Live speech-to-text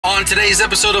On today's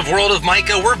episode of World of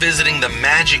Micah, we're visiting the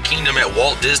Magic Kingdom at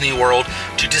Walt Disney World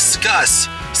to discuss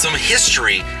some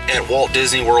history at Walt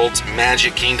Disney World's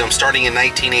Magic Kingdom starting in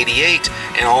 1988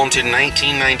 and on to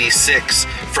 1996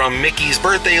 from Mickey's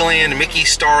Birthdayland, Mickey's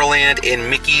Starland, and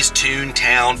Mickey's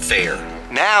Toontown Fair.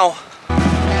 Now,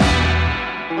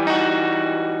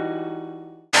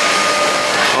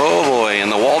 oh boy,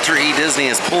 and the Walter E. Disney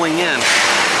is pulling in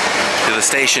to the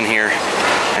station here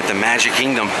at the Magic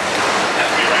Kingdom.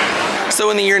 So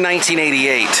in the year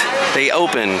 1988, they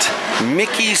opened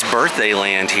Mickey's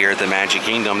Birthdayland here at the Magic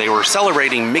Kingdom. They were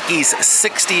celebrating Mickey's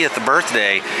 60th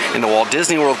birthday in the Walt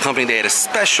Disney World Company. They had a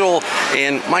special,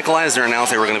 and Michael Eisner announced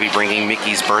they were going to be bringing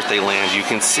Mickey's Birthdayland. You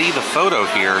can see the photo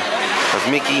here of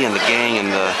Mickey and the gang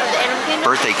and the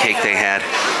birthday cake they had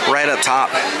right up top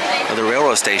of the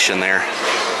railroad station there.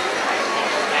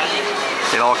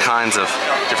 They had all kinds of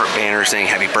different banners saying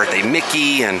Happy Birthday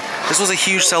Mickey, and this was a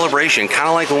huge celebration, kind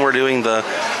of like when we're doing the,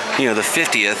 the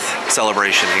 50th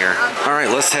celebration here. All right,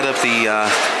 let's head up the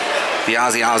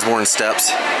Ozzy Osbourne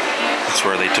steps. That's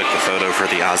where they took the photo for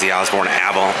the Ozzy Osbourne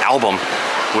album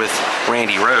with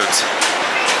Randy Rhoads.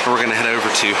 We're gonna head over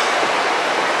to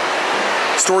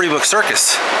Storybook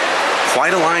Circus.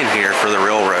 Quite a line here for the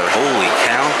railroad. Holy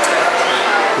cow!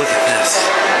 Look at this.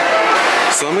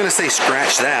 So I'm gonna say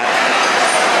scratch that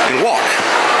and walk.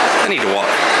 I need to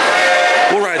walk.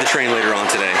 We'll ride the train later on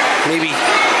today. Maybe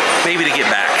to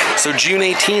get back. So June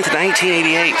 18th,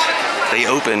 1988, they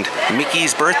opened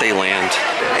Mickey's Birthdayland.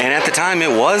 And at the time,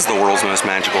 it was the world's most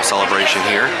magical celebration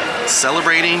here,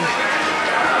 celebrating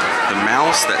the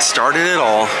mouse that started it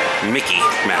all, Mickey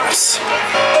Mouse.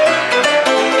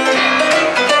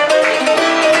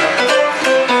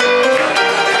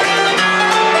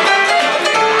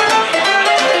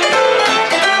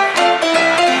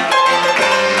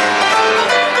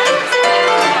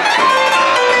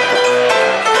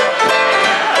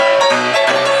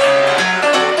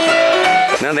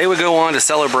 They would go on to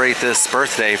celebrate this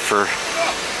birthday for a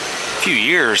few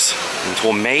years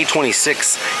until May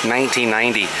 26,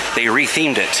 1990. They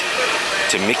rethemed it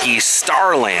to Mickey's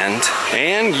Starland.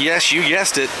 And yes, you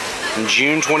guessed it, on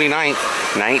June 29th,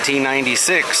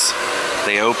 1996,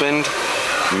 they opened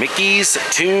Mickey's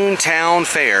Toontown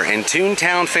Fair. And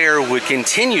Toontown Fair would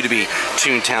continue to be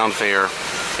Toontown Fair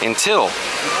until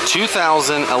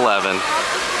 2011,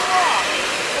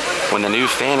 when the new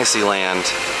Fantasyland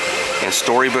and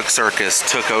Storybook Circus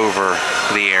took over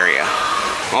the area.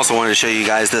 Also wanted to show you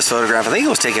guys this photograph. I think it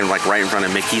was taken like right in front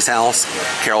of Mickey's house.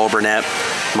 Carol Burnett,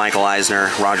 Michael Eisner,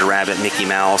 Roger Rabbit, Mickey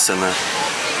Mouse, and the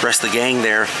rest of the gang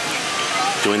there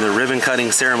doing the ribbon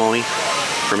cutting ceremony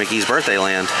for Mickey's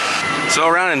Birthdayland. So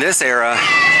around in this era,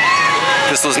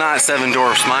 this was not Seven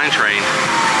Dwarfs Mine Train.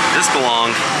 This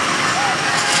belonged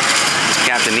to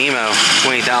Captain Nemo,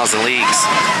 20,000 Leagues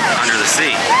Under the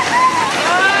Sea.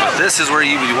 This is where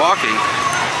you would be walking.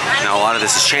 Now a lot of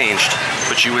this has changed,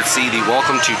 but you would see the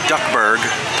Welcome to Duckburg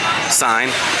sign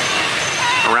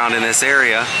around in this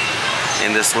area,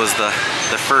 and this was the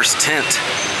first tent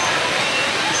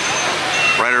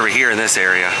right over here in this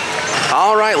area.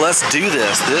 All right, let's do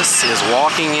this. This is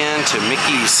walking into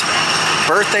Mickey's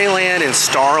Birthdayland and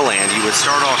Starland. You would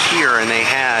start off here, and they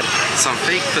had some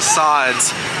fake facades,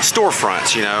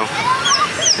 storefronts,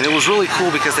 and it was really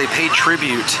cool because they paid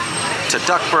tribute to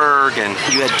Duckburg, and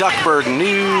you had Duckburg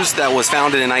News that was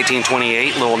founded in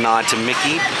 1928, little nod to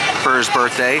Mickey for his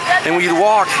birthday. And when you'd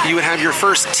walk, you would have your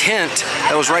first tent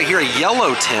that was right here, a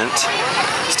yellow tent.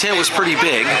 This tent was pretty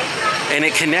big, and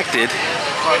it connected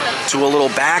to a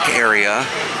little back area,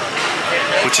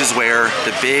 which is where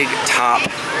the Big Top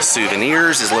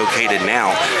Souvenirs is located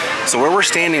now. So where we're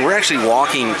standing, we're actually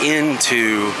walking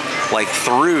into, like,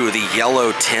 through the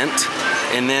yellow tent,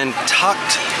 and then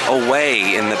tucked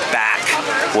away in the back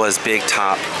was Big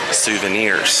Top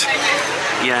Souvenirs.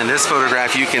 Yeah, in this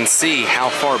photograph you can see how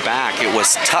far back it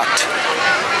was tucked,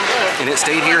 and it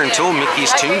stayed here until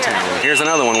Mickey's Toontown. Here's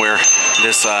another one where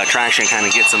this attraction kind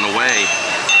of gets in the way.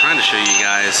 I'm trying to show you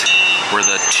guys where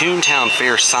the Toontown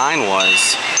Fair sign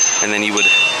was, and then you would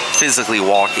physically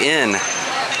walk in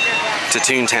to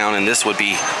Toontown, and this would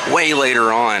be way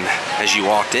later on as you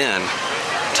walked in,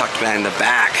 tucked back in the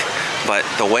back. But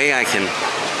the way I can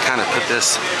kind of put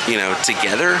this,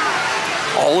 together,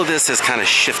 all of this has kind of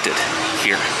shifted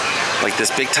here. Like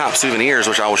this Big Top Souvenirs,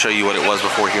 which I will show you what it was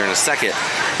before here in a second,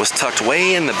 was tucked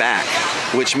way in the back,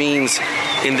 which means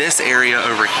in this area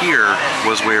over here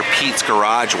was where Pete's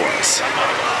Garage was.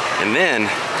 And then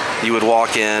you would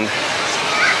walk in,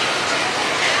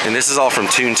 and this is all from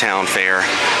Toontown Fair.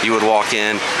 You would walk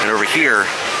in, and over here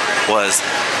was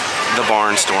the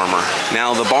Barnstormer.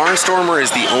 Now the Barnstormer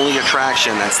is the only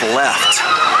attraction that's left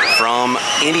from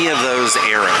any of those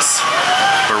eras.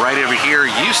 But right over here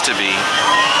used to be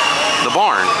the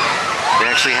barn. They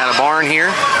actually had a barn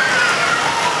here,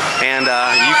 and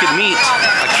you could meet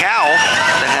a cow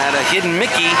that had a hidden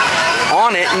Mickey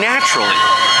on it naturally.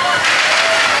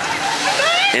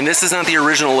 And this is not the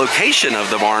original location of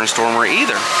the Barnstormer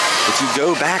either. If you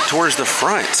go back towards the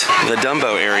front, the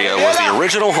Dumbo area was the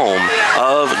original home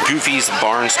of Goofy's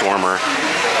Barnstormer.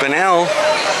 But now,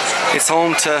 it's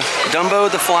home to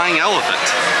Dumbo the Flying Elephant.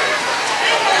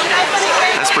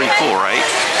 That's pretty cool, right?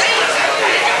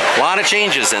 A lot of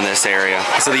changes in this area.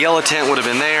 So the yellow tent would have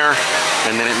been there,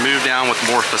 and then it moved down with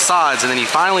more facades, and then he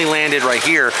finally landed right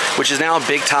here, which is now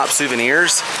Big Top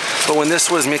Souvenirs. But when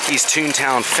this was Mickey's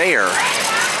Toontown Fair,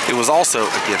 it was also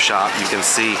a gift shop. You can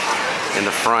see in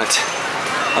the front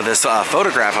of this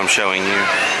photograph I'm showing you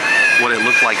what it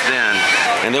looked like then.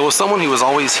 And there was someone who was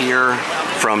always here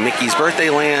from Mickey's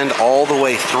Birthdayland all the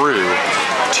way through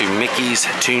to Mickey's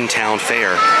Toontown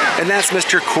Fair, and that's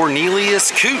Mr.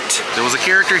 Cornelius Coot. There was a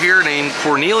character here named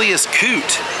Cornelius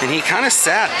Coot, and he kind of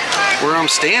sat where I'm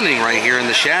standing right here in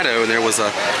the shadow, and there was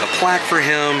a plaque for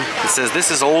him that says,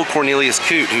 "This is old Cornelius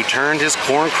Coot who turned his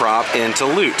corn crop into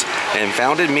loot and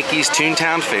founded Mickey's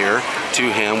Toontown Fair.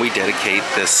 To him we dedicate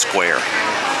this square."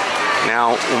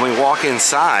 Now, when we walk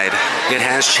inside, it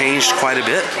has changed quite a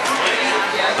bit,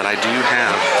 but I do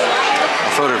have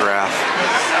a photograph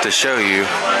to show you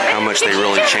how much they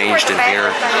really changed in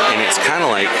here. And it's kind of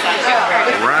like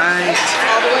right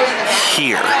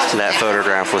here that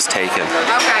photograph was taken.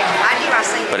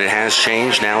 But it has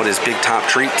changed. Now it is Big Top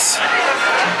Treats.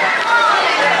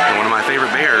 And one of my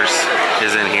favorite bears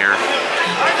is in here.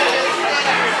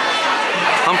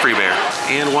 Humphrey Bear.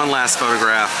 And one last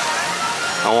photograph.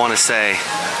 I want to say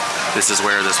this is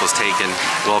where this was taken.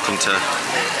 Welcome to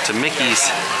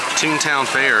Mickey's Toontown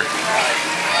Fair.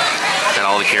 Got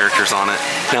all the characters on it.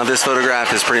 Now this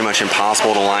photograph is pretty much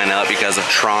impossible to line up because of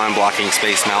Tron blocking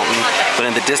Space Mountain, but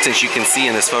in the distance you can see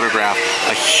in this photograph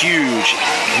a huge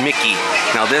Mickey.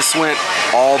 Now this went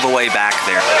all the way back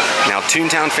there. Now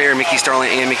Toontown Fair, Mickey's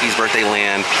Starland, and Mickey's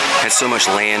Birthdayland had so much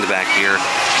land back here.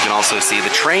 You can also see the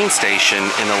train station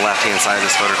in the left-hand side of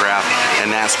this photograph,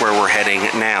 and that's where we're heading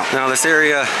now. Now this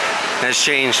area has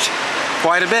changed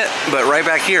quite a bit, but right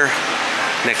back here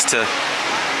next to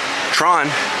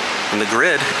Tron on the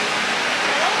grid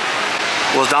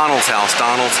was Donald's house.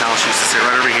 Donald's house used to sit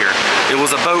right over here. It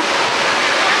was a boat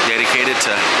dedicated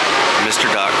to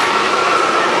Mr. Duck.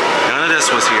 None of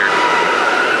this was here.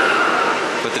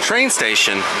 But the train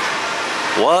station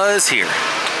was here.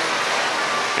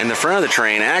 And the front of the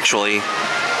train actually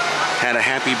had a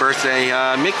happy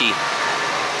birthday Mickey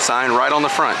sign right on the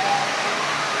front.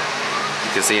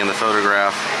 You can see in the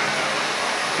photograph.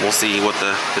 We'll see what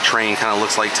the train kind of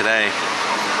looks like today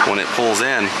when it pulls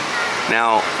in.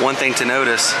 Now, one thing to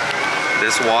notice,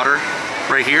 this water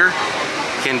right here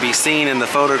can be seen in the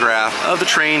photograph of the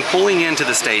train pulling into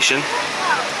the station.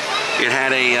 It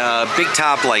had a Big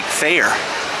Top like fair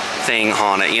thing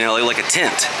on it, you know, like a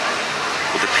tent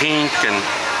with the pink and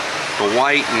the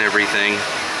white and everything.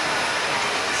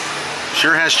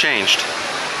 Sure has changed.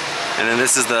 And then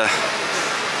this is the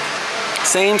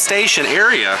same station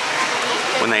area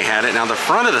when they had it. Now the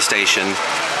front of the station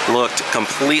looked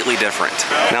completely different.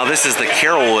 Now this is the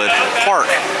Carolwood Park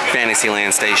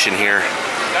Fantasyland station here.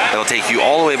 That'll take you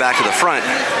all the way back to the front,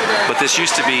 but this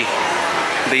used to be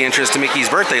the entrance to Mickey's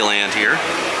Birthdayland here.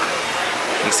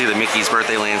 You can see the Mickey's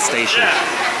Birthdayland station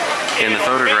in the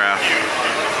photograph.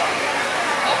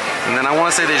 And then I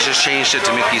want to say they just changed it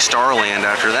to Mickey's Starland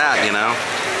after that, you know.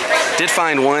 Did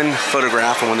find one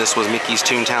photograph from when this was Mickey's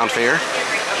Toontown Fair,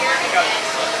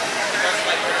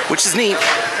 which is neat.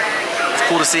 It's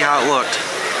cool to see how it looked.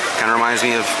 Kind of reminds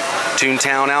me of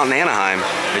Toontown out in Anaheim.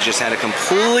 It just had a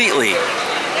completely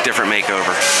different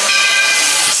makeover.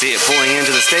 You see it pulling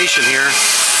into the station here.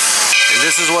 And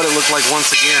this is what it looked like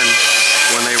once again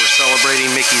when they were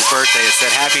celebrating Mickey's birthday. It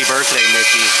said, "Happy birthday,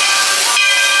 Mickey,"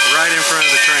 right in front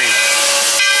of the train.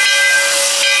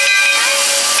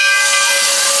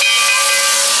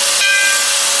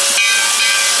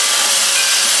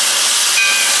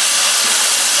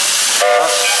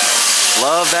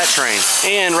 Love that train.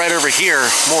 And right over here,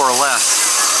 more or less,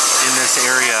 in this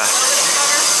area,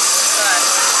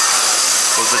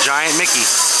 was the giant Mickey.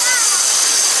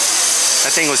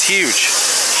 That thing was huge.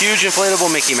 Huge inflatable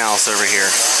Mickey Mouse over here.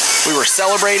 We were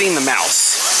celebrating the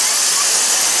mouse.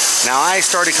 Now I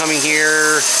started coming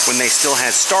here when they still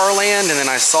had Starland, and then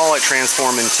I saw it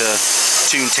transform into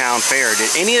Toontown Fair.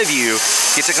 Did any of you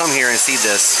get to come here and see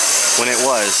this when it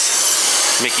was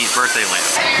Mickey's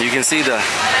Birthdayland? You can see the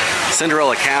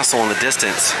Cinderella Castle in the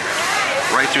distance.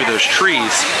 right through those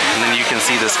trees, and then you can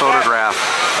see this photograph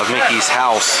of Mickey's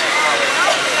house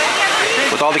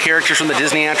with all the characters from the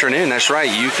Disney Afternoon. That's right,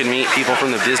 you can meet people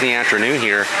from the Disney Afternoon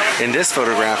here. In this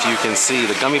photograph, you can see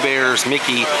the Gummy Bears,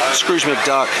 Mickey, Scrooge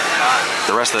McDuck,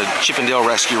 the rest of the Chip 'n Dale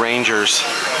Rescue Rangers,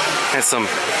 and some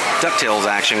DuckTales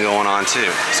action going on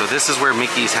too. So this is where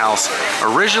Mickey's house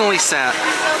originally sat.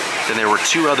 Then there were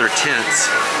two other tents,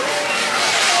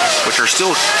 which are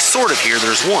still sort of here.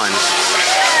 There's one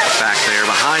back there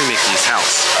behind Mickey's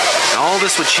house. And all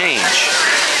this would change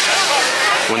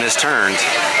when this turned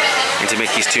into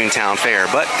Mickey's Toontown Fair.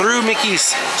 But through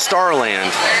Mickey's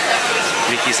Starland,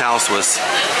 Mickey's house was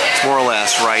more or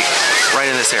less right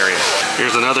in this area.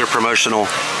 Here's another promotional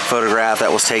photograph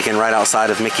that was taken right outside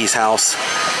of Mickey's house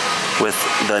with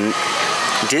the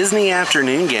Disney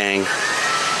Afternoon gang.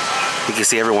 You can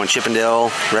see everyone, Chip 'n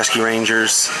Dale, Rescue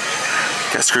Rangers,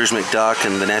 got Scrooge McDuck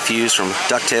and the nephews from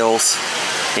DuckTales,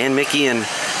 and Mickey and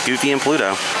Goofy and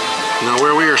Pluto. Now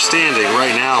where we are standing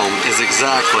right now is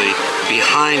exactly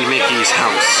behind Mickey's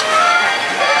house.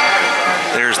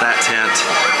 There's that tent,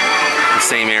 the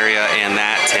same area, and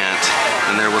that tent.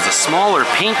 And there was a smaller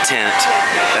pink tent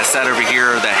that sat over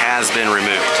here that has been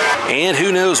removed. And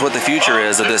who knows what the future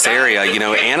is of this area. You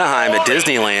know, Anaheim at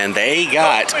Disneyland, they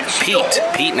got Pete.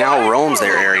 Pete now roams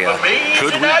their area.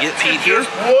 Could we get Pete here?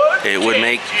 It would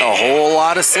make a whole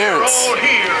lot of sense.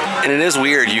 And it is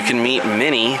weird, you can meet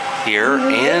Minnie here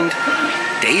and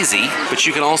Daisy, but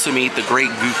you can also meet the great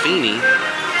Goofini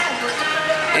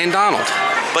and Donald.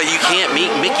 But you can't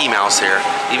meet Mickey Mouse here,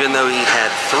 even though he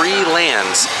had 3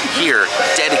 lands here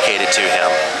dedicated to him.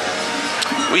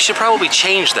 We should probably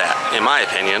change that, in my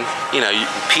opinion. You know,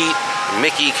 Pete,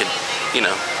 Mickey could, you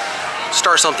know,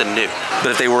 start something new.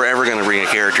 But if they were ever gonna bring a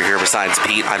character here besides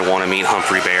Pete, I'd wanna meet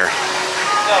Humphrey Bear.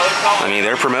 I mean,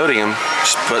 they're promoting him.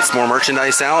 Just put some more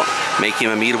merchandise out, make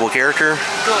him a meetable character.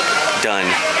 Done.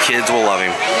 Kids will love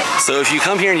him. So if you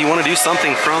come here and you want to do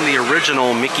something from the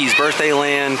original Mickey's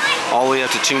Birthdayland all the way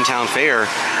up to Toontown Fair,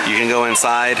 you can go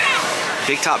inside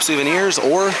Big Top Souvenirs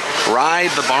or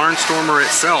ride the Barnstormer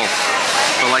itself.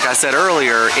 But like I said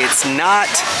earlier, it's not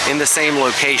in the same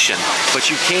location, but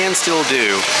you can still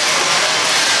do,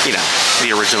 you know,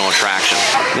 the original attraction.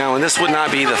 Now, and this would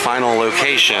not be the final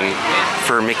location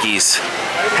for Mickey's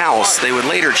house. They would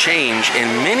later change,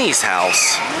 and Minnie's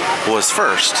house was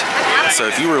first. So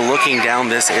if you were looking down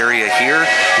this area here,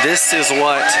 this is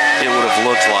what it would have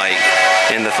looked like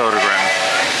in the photograph.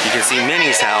 You can see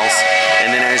Minnie's house,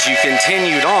 and then as you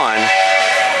continued on,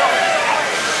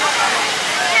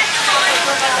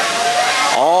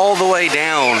 all the way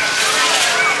down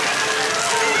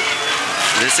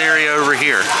this area over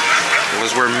here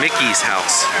was where Mickey's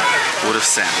house would have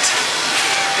sat.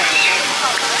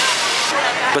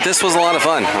 But this was a lot of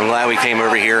fun. I'm glad we came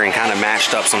over here and kind of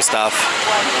matched up some stuff.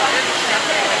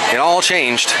 It all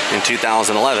changed in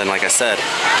 2011, like I said,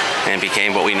 and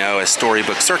became what we know as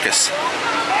Storybook Circus.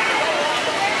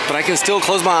 But I can still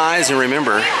close my eyes and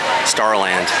remember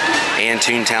Starland and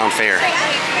Toontown Fair.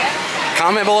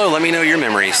 Comment below, let me know your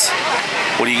memories.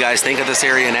 What do you guys think of this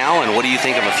area now, and what do you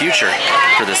think of a future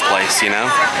for this place, you know?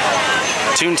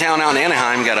 Toontown out in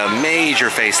Anaheim got a major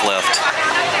facelift.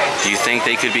 Do you think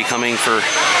they could be coming for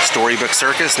Storybook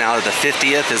Circus now that the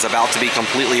 50th is about to be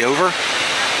completely over?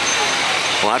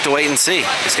 We'll have to wait and see.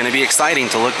 It's going to be exciting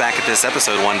to look back at this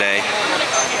episode one day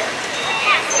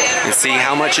and see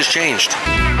how much has changed.